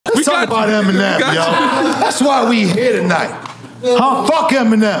Let's talk about Eminem, yo. That's why we here tonight. Huh? Fuck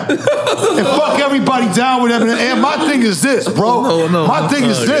Eminem. And fuck everybody down with Eminem. And my thing is this, bro. My thing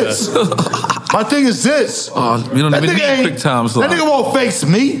is this. My thing is this. We don't even need quick time slot. That nigga won't face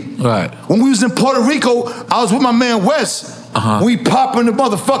me. Right. When we was in Puerto Rico, I was with my man West. We popping the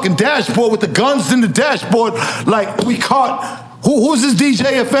motherfucking dashboard with the guns in the dashboard. Like, we caught... Who's this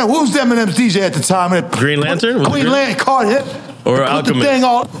DJ FM? Who's Eminem's DJ at the time? Green Lantern? Green Lantern caught him. Or Alchemist? The thing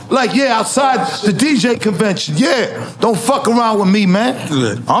all, like, yeah, outside the DJ convention. Yeah, don't fuck around with me, man.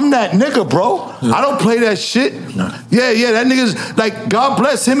 I'm that nigga, bro. I don't play that shit. Yeah, that nigga's, like, God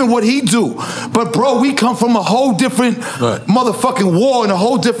bless him and what he do. But, bro, we come from a whole different motherfucking war and a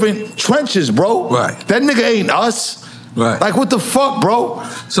whole different trenches, bro. That nigga ain't us. Like, what the fuck, bro?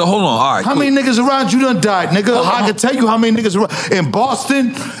 So, hold on, all right. How many niggas around you done died, nigga? I can tell you how many niggas around. In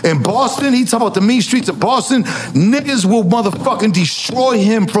Boston, he talking about the mean streets of Boston. Niggas will motherfucking destroy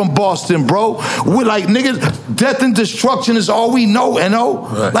him from Boston, bro. We're like, niggas, death and destruction is all we know,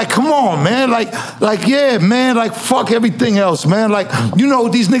 N.O. Like, come on, man. Like, yeah, man. Like, fuck everything else, man. Like, you know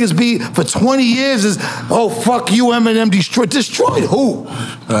these niggas be for 20 years is, oh, fuck you, Eminem destroyed. Destroyed who?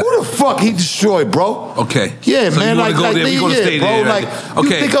 Who the fuck he destroyed, bro? Okay. Yeah, so man. Like, there, we gonna stay there. Like, you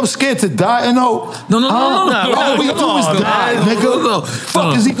think I'm scared to die? No. No. All we do is die, nigga.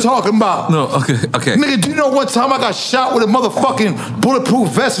 Fuck is he talking about? No, okay. Nigga, do you know one time I got shot with a motherfucking bulletproof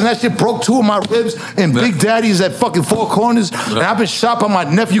vest and that shit broke 2 of my ribs and Big Daddy's at fucking Four Corners and I've been shot by my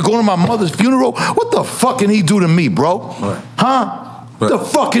nephew going to my mother's funeral? What the fuck can he do to me, bro? Huh? What the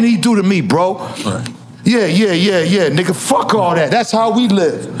fuck can he do to me, bro? Yeah, nigga, fuck all that. That's how we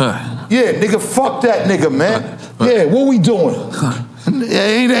live. Yeah, nigga, fuck that nigga, man. Yeah, what we doing?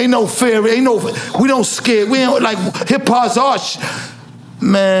 Ain't no fear, we don't scare, we ain't like hip-hop's our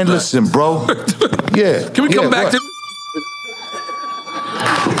man, listen, bro. Yeah. Can we come back to...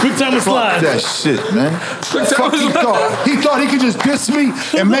 Quick time to slide. Fuck that shit, man. Fuck he thought he could just diss me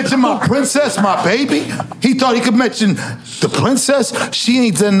and mention my princess, my baby. He thought he could mention the princess. She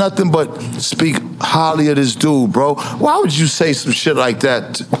ain't done nothing but speak highly of this dude, bro. Why would you say some shit like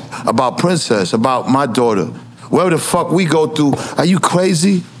that about princess, about my daughter? Wherever the fuck we go through, are you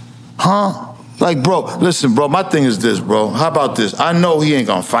crazy? Huh? Like, bro, listen, bro, my thing is this, bro. How about this? I know he ain't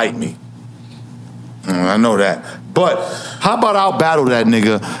gonna fight me. I know that. But how about I'll battle that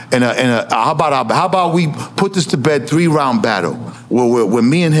nigga how about we put this to bed 3-round battle where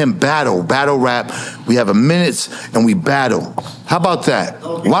me and him battle rap. We have a minute and we battle. How about that?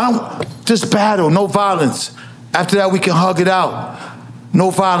 Why don't just battle, no violence. After that we can hug it out. No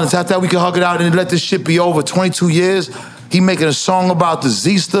violence. After that we can hug it out and let this shit be over. 22 years. He making a song about the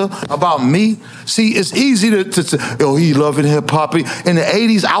Zista, about me. See, it's easy to yo, he loving hip-hop. In the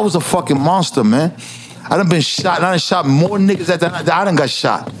 80s, I was a fucking monster, man. I done been shot, and I done shot more niggas that I done got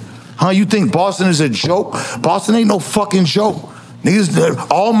shot. Huh, you think Boston is a joke? Boston ain't no fucking joke. Niggas,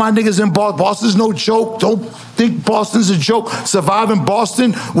 all my niggas in Boston, Boston's no joke. Don't think Boston's a joke. Surviving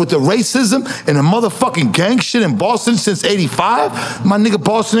Boston with the racism and the motherfucking gang shit in Boston since 85? My nigga,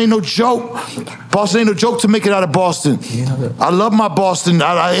 Boston ain't no joke. Boston ain't no joke to make it out of Boston. I love my Boston.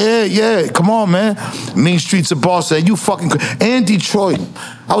 Yeah, come on, man. Mean streets of Boston. You fucking, and Detroit.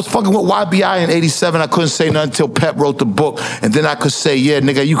 I was fucking with YBI in 87. I couldn't say nothing until Pep wrote the book. And then I could say, yeah,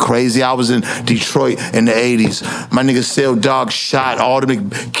 nigga, you crazy. I was in Detroit in the 80s. My nigga Sale Dog shot, Alderman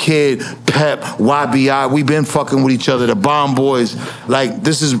Kid, Pep, YBI. We been fucking with each other. The Bomb Boys. Like,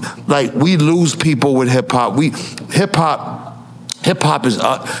 this is, like, we lose people with hip-hop. Hip-hop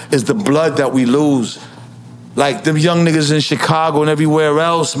is the blood that we lose. Like, them young niggas in Chicago and everywhere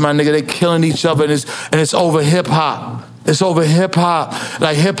else, my nigga, they killing each other and it's over hip-hop. It's over hip-hop.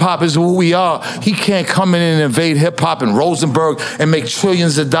 Like, hip-hop is who we are. He can't come in and invade hip-hop in Rosenberg and make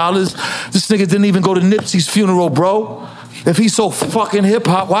trillions of dollars. This nigga didn't even go to Nipsey's funeral, bro. If he's so fucking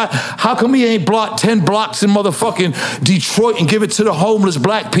hip-hop, why? How come he ain't blocked 10 blocks in motherfucking Detroit and give it to the homeless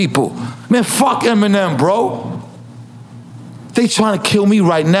black people? Man, fuck Eminem, bro. They trying to kill me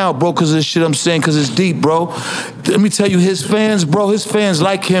right now, bro, because of this shit I'm saying, because it's deep, bro. Let me tell you, his fans, bro, his fans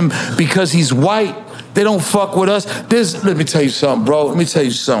like him because he's white. They don't fuck with us. Let me tell you something, bro. Let me tell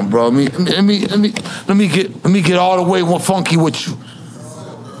you something, bro. Let me get all the way funky with you.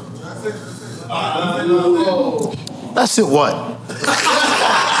 That's it. What?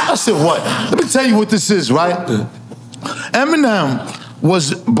 That's it. What? Let me tell you what this is, right? Eminem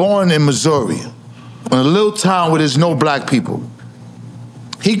was born in Missouri, in a little town where there's no black people.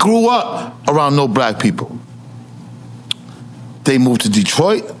 He grew up around no black people. They moved to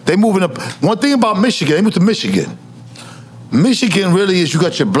Detroit. They moving up. One thing about Michigan, they moved to Michigan. Michigan really is, you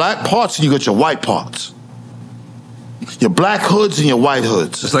got your black parts and you got your white parts. Your black hoods and your white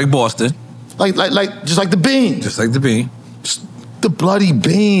hoods. Just like Boston. Just like the bean. Just like the bean. The bloody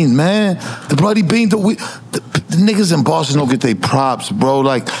bean, man. The bloody bean. The niggas in Boston don't get their props, bro.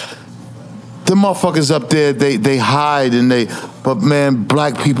 Like, the motherfuckers up there, they hide and but man,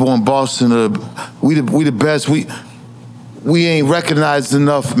 black people in Boston, we the best. We ain't recognized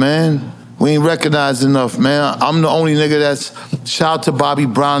enough, man. We ain't recognized enough, man. I'm the only nigga that's, shout out to Bobby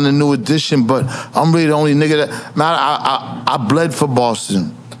Brown, the New Edition, but I'm really the only nigga that, man, I bled for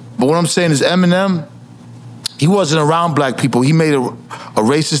Boston. But what I'm saying is Eminem, he wasn't around black people. He made a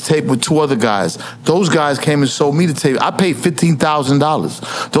racist tape with 2 other guys. Those guys came and sold me the tape. I paid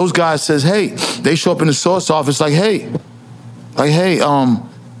 $15,000. Those guys says, hey, they show up in the source office like, hey,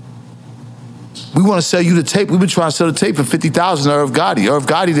 we want to sell you the tape. We've been trying to sell the tape for $50,000 to Irv Gotti. Irv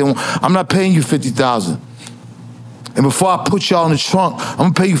Gotti didn't want, I'm not paying you $50,000. And before I put y'all in the trunk, I'm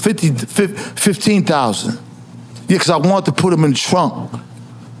gonna pay you $15,000. Yeah, because I want to put them in the trunk.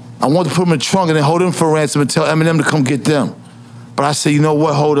 I want to put them in the trunk and then hold them for ransom and tell Eminem to come get them. But I said, you know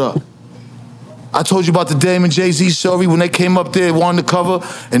what, hold up. I told you about the Dame and Jay-Z story when they came up there, wanted to cover,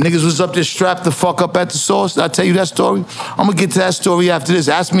 and niggas was up there strapped the fuck up at the source. Did I tell you that story? I'm gonna get to that story after this.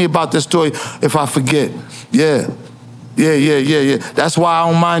 Ask me about that story if I forget. Yeah. That's why I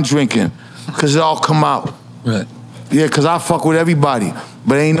don't mind drinking, because it all come out. Right. Yeah, because I fuck with everybody,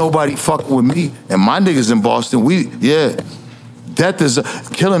 but ain't nobody fucking with me. And my niggas in Boston, death is,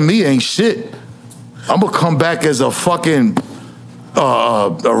 killing me ain't shit. I'm gonna come back as a fucking,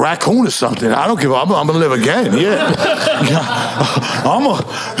 a raccoon or something. I don't give a, I'm gonna live again, yeah.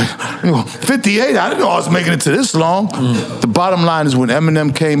 I'm 58, I didn't know I was making it to this long. The bottom line is when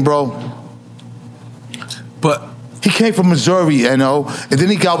Eminem came, bro, but he came from Missouri, you know, and then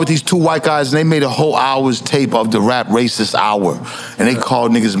he got with these 2 white guys and they made a whole hour's tape of the Rap Racist Hour. And they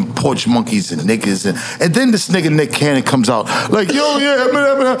called niggas porch monkeys and niggas. And then this nigga Nick Cannon comes out like, yo, yeah,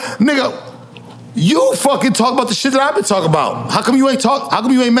 nigga, you fucking talk about the shit that I've been talking about. How come you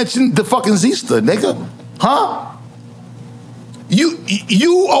ain't mentioned the fucking Zista, nigga? Huh?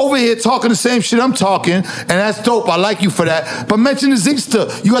 You over here talking the same shit I'm talking, and that's dope. I like you for that. But mention the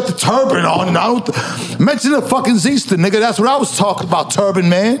Zista. You got the turban on now. Mention the fucking Zista, nigga. That's what I was talking about, turban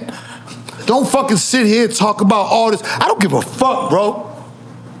man. Don't fucking sit here and talk about all this. I don't give a fuck, bro.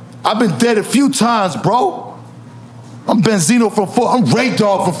 I've been dead a few times, bro. I'm Benzino I'm Ray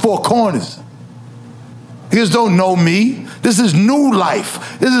Dog from 4 Corners. Niggas don't know me. This is new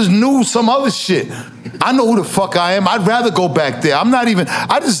life. This is new some other shit. I know who the fuck I am. I'd rather go back there.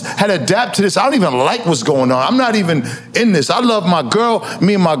 I just had to adapt to this. I don't even like what's going on. I'm not even in this. I love my girl,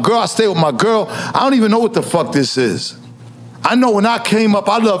 me and my girl. I stay with my girl. I don't even know what the fuck this is. I know when I came up,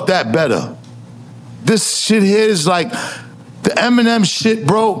 I loved that better. This shit here is like the Eminem shit,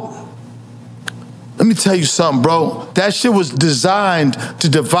 bro. Let me tell you something, bro. That shit was designed to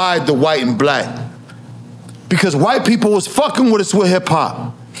divide the white and black. Because white people was fucking with us with hip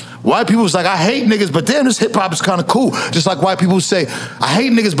hop. White people was like, I hate niggas, but damn, this hip hop is kind of cool. Just like white people say, I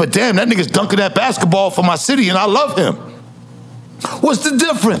hate niggas, but damn, that nigga's dunking that basketball for my city and I love him. What's the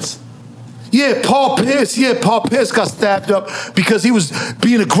difference? Yeah, Paul Pierce got stabbed up because he was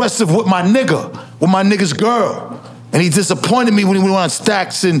being aggressive with my nigga's girl. And he disappointed me when he went on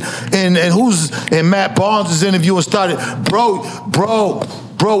Stacks and Matt Barnes' interview and started, bro,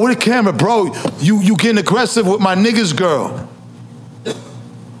 with a camera, bro, you getting aggressive with my nigga's girl.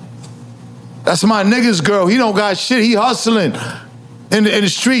 That's my nigga's girl. He don't got shit. He hustling in the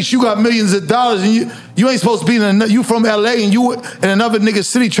streets. You got millions of dollars and you ain't supposed to be you from LA and you in another nigga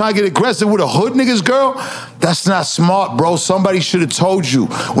city trying to get aggressive with a hood nigga's girl? That's not smart, bro. Somebody should have told you.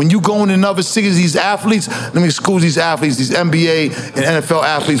 When you go in another cities, these athletes, let me excuse these athletes, these NBA and NFL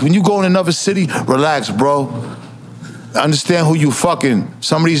athletes. When you go in another city, relax, bro. Understand who you fucking.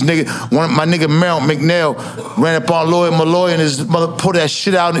 Some of these niggas, my nigga Merrill McNeil ran up on Lloyd Malloy and his mother pulled that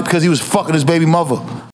shit out because he was fucking his baby mother.